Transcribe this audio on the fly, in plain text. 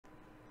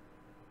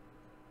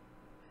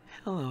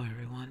Hello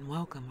everyone,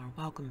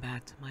 welcome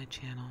back to my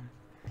channel.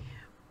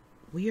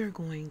 We are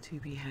going to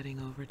be heading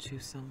over to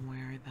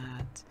somewhere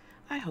that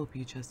I hope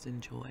you just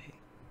enjoy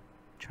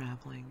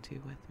traveling to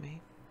with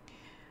me.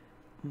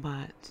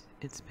 But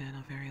it's been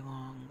a very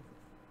long,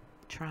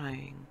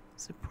 trying,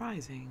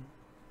 surprising,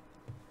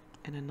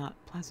 in a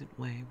not pleasant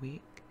way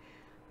week,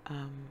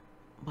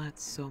 but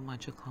so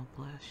much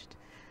accomplished.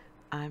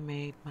 I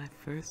made my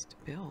first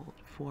build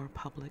for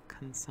public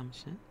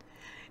consumption,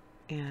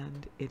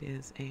 and it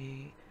is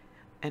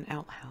an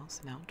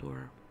outhouse, an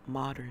outdoor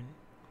modern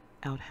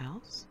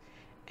outhouse,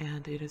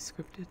 and it is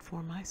scripted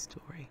for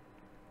MyStory.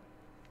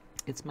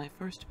 It's my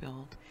first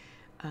build,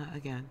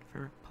 again,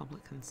 for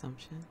public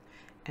consumption,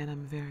 and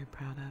I'm very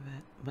proud of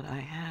it. But I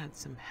had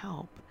some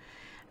help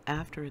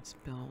after it's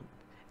built,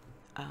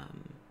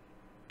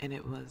 and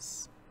it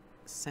was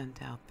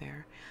sent out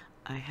there.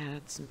 I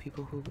had some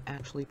people who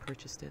actually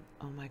purchased it.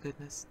 Oh my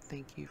goodness,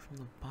 thank you from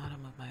the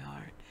bottom of my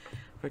heart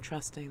for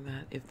trusting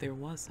that if there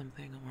was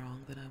something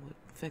wrong that I would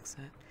fix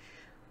it.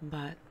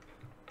 But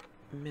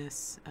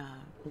Miss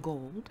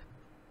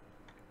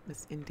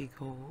Indie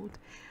Gold,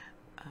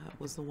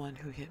 was the one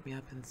who hit me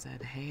up and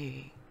said,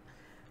 hey,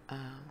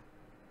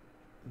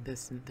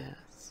 this and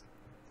this.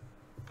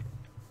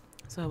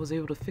 So I was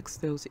able to fix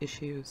those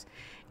issues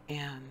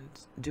and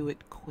do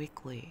it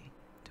quickly,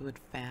 do it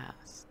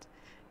fast,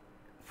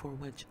 for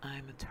which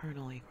I'm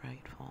eternally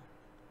grateful.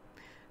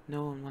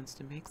 No one wants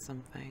to make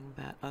something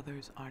that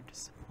others are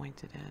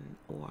disappointed in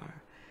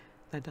or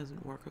that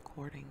doesn't work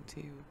according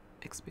to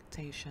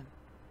expectation.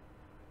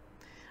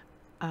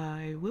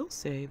 I will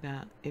say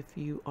that if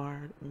you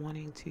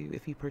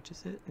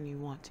purchase it and you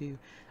want to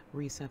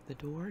reset the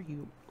door,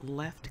 you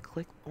left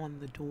click on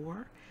the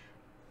door,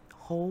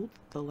 hold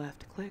the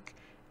left click,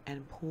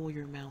 and pull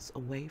your mouse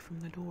away from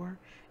the door,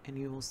 and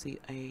you will see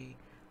a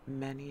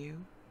menu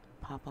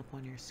pop up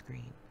on your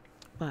screen.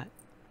 But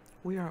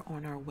we are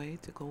on our way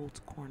to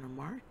Gold's Corner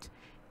Mart,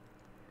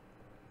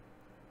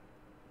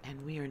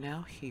 and we are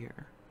now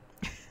here.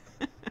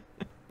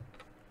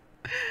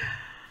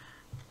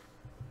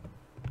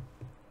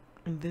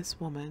 This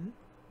woman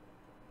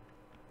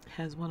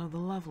has one of the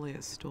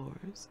loveliest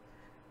stores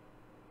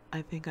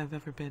I think I've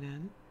ever been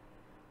in,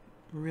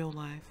 real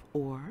life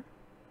or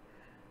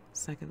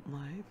Second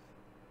Life.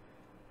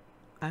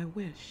 I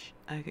wish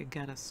I could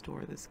get a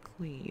store this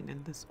clean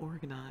and this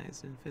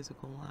organized in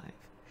physical life.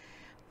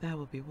 That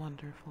would be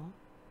wonderful.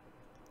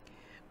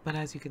 But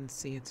as you can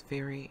see, it's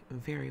very,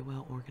 very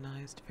well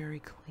organized, very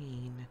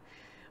clean.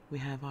 We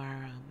have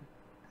our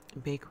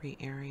bakery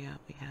area.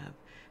 We have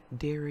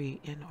dairy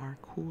in our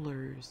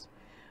coolers.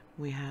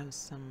 We have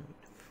some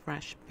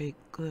fresh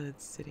baked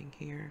goods sitting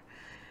here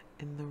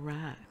in the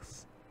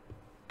racks.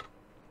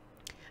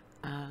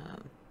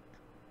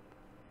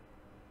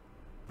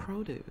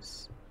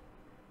 Produce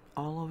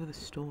all over the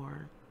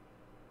store.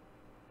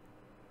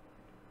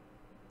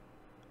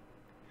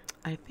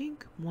 I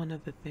think one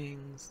of the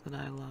things that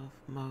I love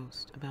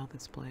most about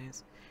this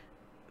place,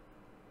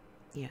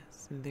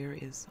 yes, and there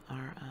is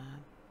our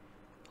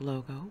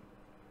logo,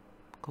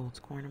 Gold's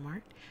Corner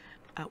Mart.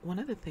 One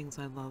of the things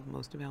I love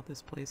most about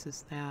this place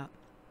is that,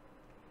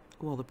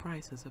 well, the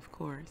prices, of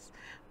course,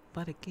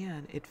 but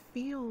again, it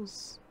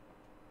feels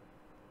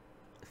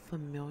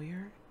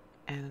familiar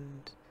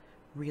and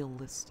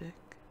realistic,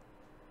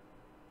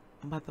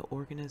 but the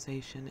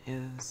organization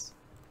is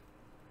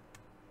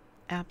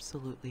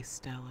absolutely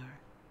stellar.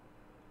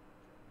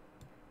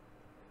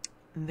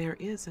 There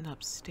is an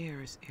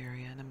upstairs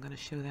area, and I'm going to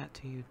show that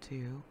to you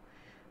too.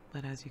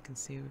 But as you can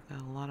see, we've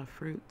got a lot of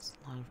fruits,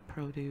 a lot of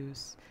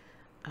produce.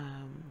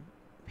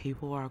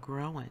 People are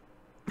growing.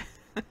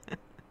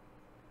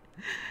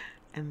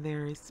 And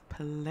there is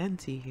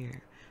plenty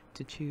here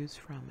to choose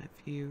from.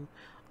 If you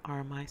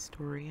are a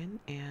MyStorian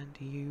and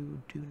you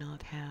do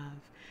not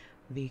have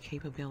the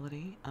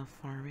capability of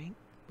farming,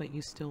 but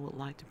you still would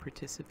like to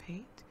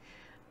participate,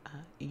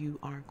 you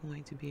are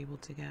going to be able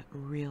to get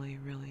really,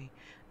 really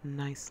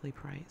nicely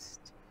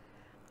priced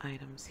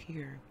items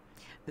here.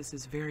 This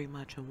is very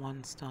much a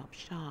one-stop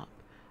shop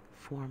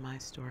for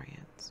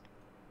MyStorians.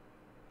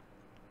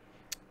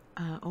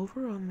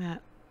 Over on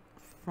that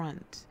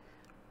front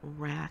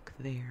rack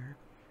there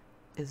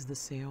is the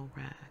sale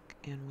rack,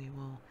 and we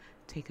will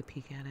take a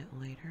peek at it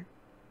later.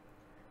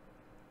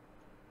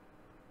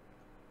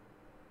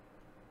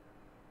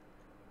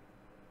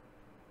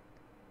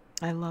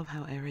 I love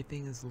how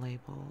everything is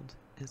labeled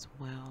as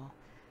well.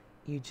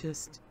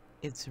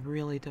 It's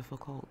really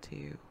difficult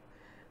to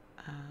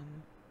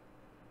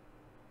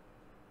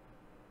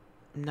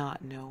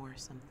not know where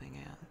something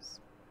is.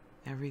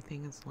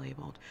 Everything is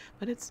labeled,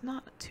 but it's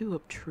not too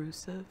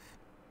obtrusive,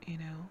 you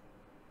know.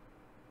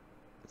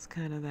 It's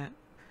kind of that,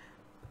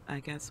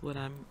 I guess what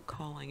I'm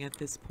calling at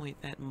this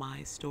point, that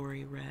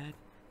MyStory red.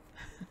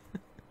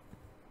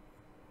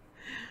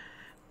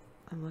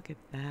 And look at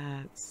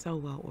that, so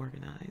well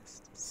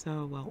organized,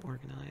 so well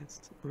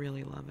organized.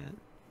 Really love it.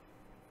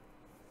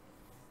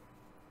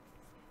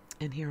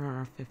 And here are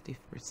our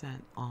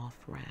 50% off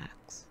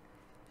racks,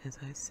 as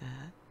I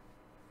said.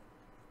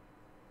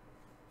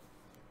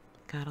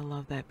 Gotta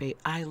love that bait.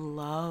 I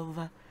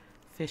love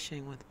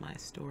fishing with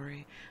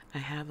MyStory. I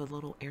have a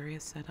little area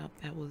set up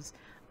that was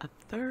a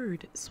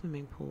third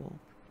swimming pool.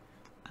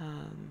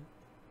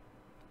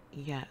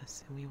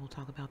 Yes, and we will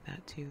talk about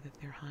that too, that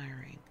they're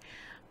hiring.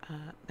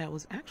 That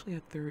was actually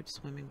a third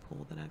swimming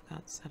pool that I've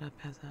got set up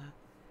as a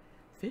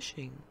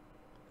fishing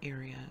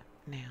area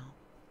now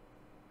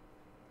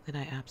that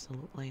I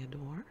absolutely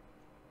adore.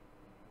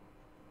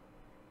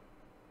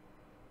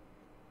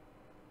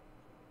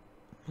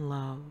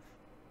 Love,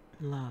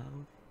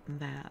 love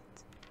that.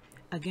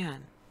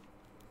 Again,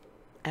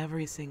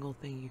 every single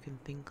thing you can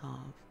think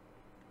of.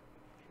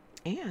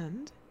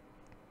 And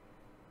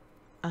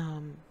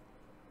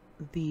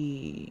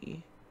the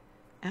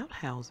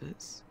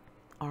outhouses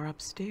are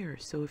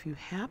upstairs. So if you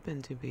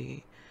happen to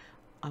be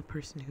a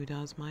person who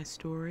does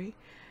MyStory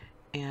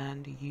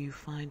and you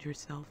find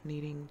yourself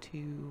needing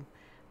to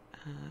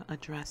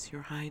address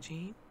your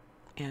hygiene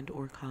and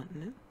or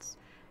continence,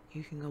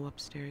 you can go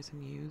upstairs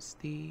and use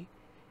the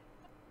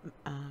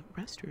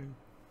restroom.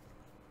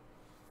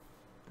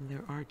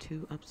 There are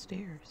 2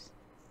 upstairs.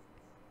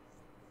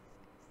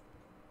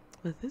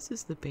 But this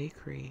is the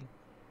bakery,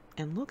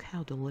 and look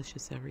how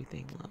delicious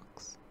everything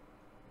looks.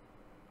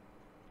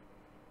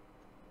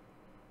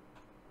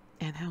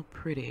 And how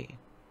pretty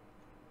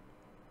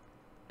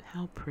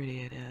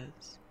it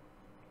is.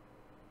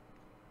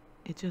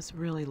 It just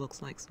really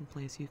looks like some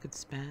place you could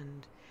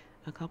spend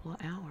a couple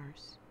of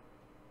hours.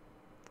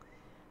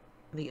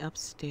 The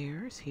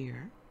upstairs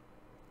here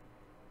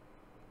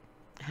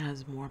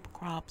has more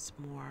crops,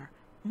 more.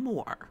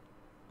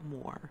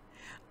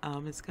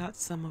 It's got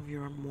some of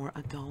your more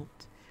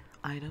adult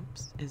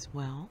items as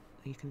well.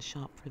 You can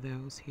shop for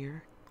those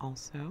here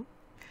also.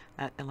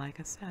 Like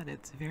I said,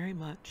 it's very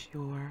much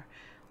your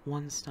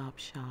one-stop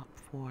shop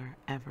for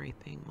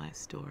everything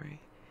MyStory.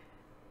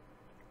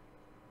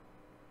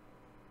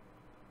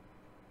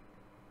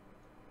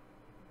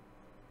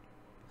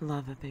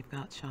 Love that they've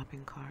got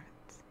shopping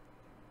carts.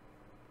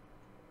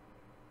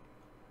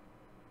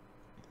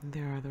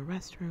 There are the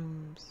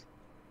restrooms.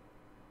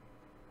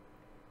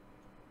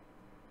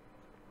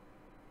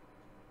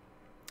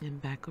 And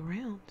back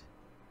around.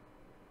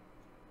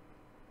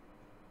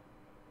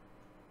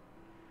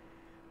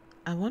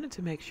 I wanted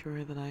to make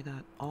sure that I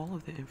got all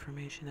of the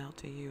information out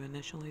to you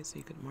initially so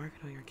you could mark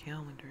it on your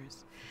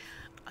calendars.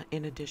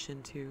 In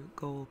addition to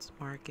Gold's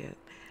Market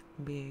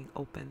being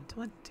open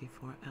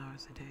 24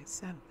 hours a day,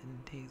 7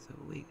 days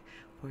a week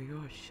for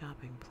your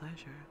shopping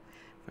pleasure,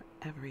 for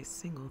every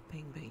single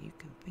thing that you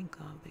can think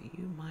of that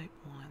you might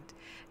want,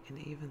 and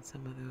even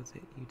some of those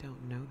that you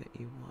don't know that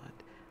you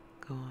want.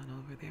 Go on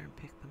over there and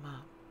pick them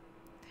up.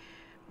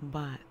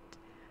 But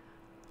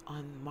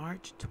on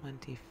March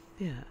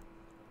 25th,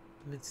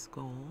 Miss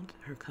Gold,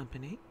 her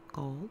company,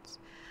 Gold's,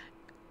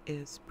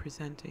 is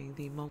presenting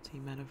the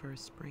Multi-Metaverse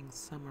Spring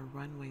Summer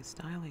Runway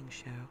Styling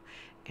Show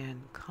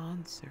and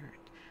Concert.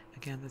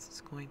 Again, this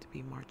is going to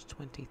be March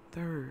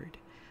 23rd,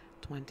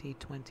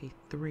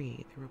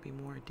 2023. There will be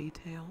more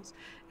details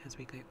as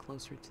we get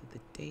closer to the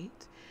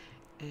date.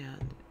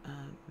 And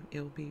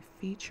it will be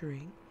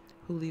featuring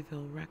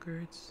HoolyVille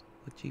Records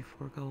with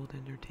G4 Gold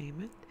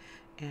Entertainment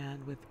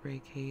and with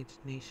Raikage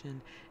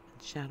Nation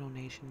and Shadow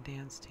Nation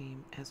Dance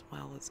Team, as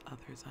well as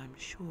others, I'm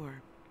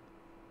sure.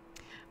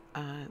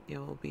 It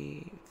will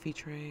be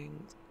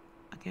featuring,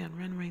 again,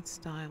 runway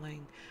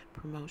styling,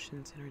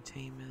 promotions,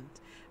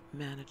 entertainment,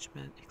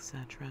 management,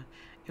 etc.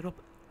 It'll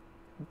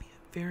be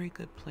a very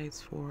good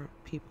place for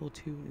people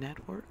to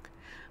network.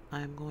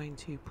 I'm going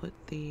to put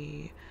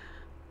the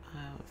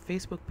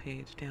Facebook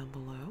page down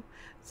below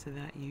so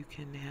that you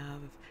can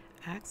have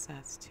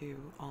access to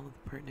all of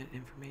the pertinent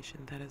information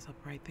that is up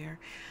right there.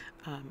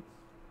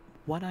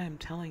 What I am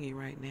telling you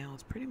right now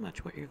is pretty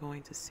much what you're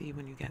going to see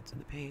when you get to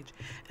the page,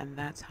 and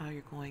that's how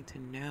you're going to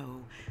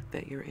know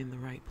that you're in the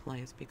right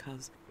place,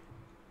 because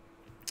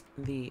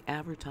the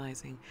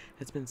advertising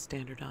has been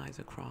standardized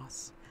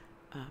across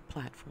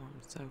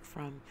platforms. So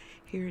from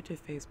here to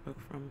Facebook,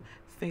 from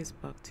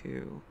Facebook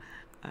to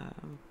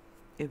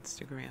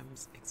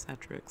Instagrams,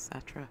 etc.,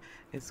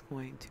 it's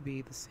going to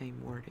be the same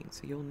wording.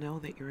 So you'll know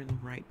that you're in the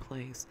right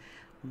place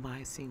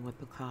by seeing what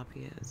the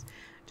copy is.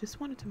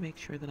 Just wanted to make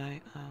sure that I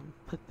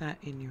put that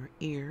in your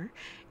ear,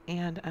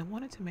 and I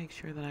wanted to make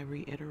sure that I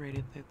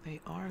reiterated that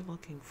they are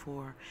looking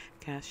for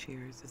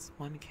cashiers. It's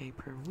 $1K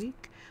per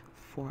week,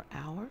 4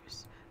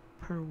 hours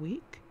per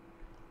week,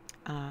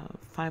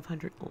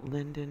 500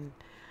 Linden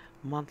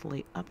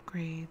monthly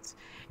upgrades,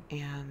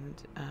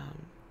 and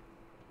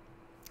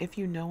if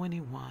you know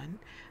anyone,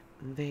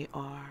 they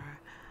are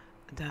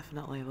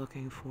definitely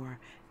looking for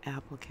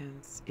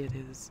applicants. It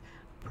is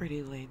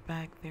pretty laid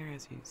back there,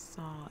 as you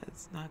saw.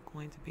 It's not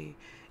going to be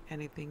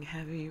anything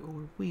heavy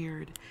or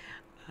weird,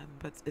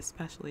 but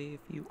especially if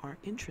you are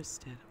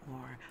interested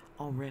or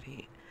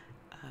already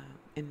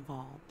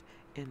involved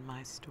in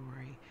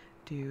MyStory,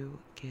 do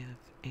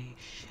give a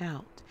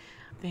shout.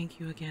 Thank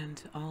you again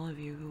to all of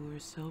you who were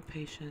so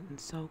patient and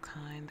so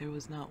kind. There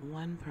was not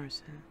one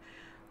person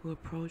who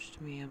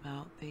approached me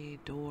about the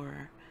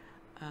door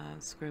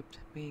script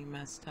being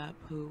messed up,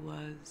 who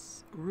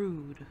was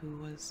rude, who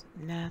was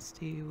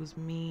nasty, who was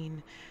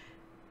mean.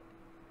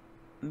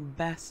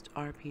 Best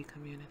RP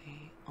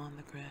community on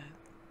the grid.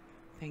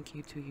 Thank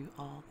you to you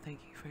all. Thank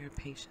you for your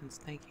patience.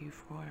 Thank you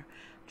for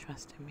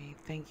trusting me.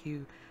 Thank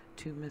you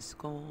to Miss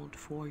Gold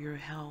for your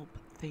help.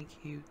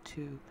 Thank you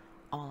to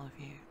all of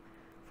you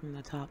from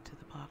the top to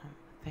the bottom.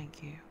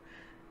 Thank you.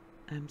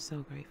 I'm so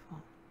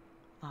grateful.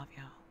 Love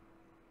y'all.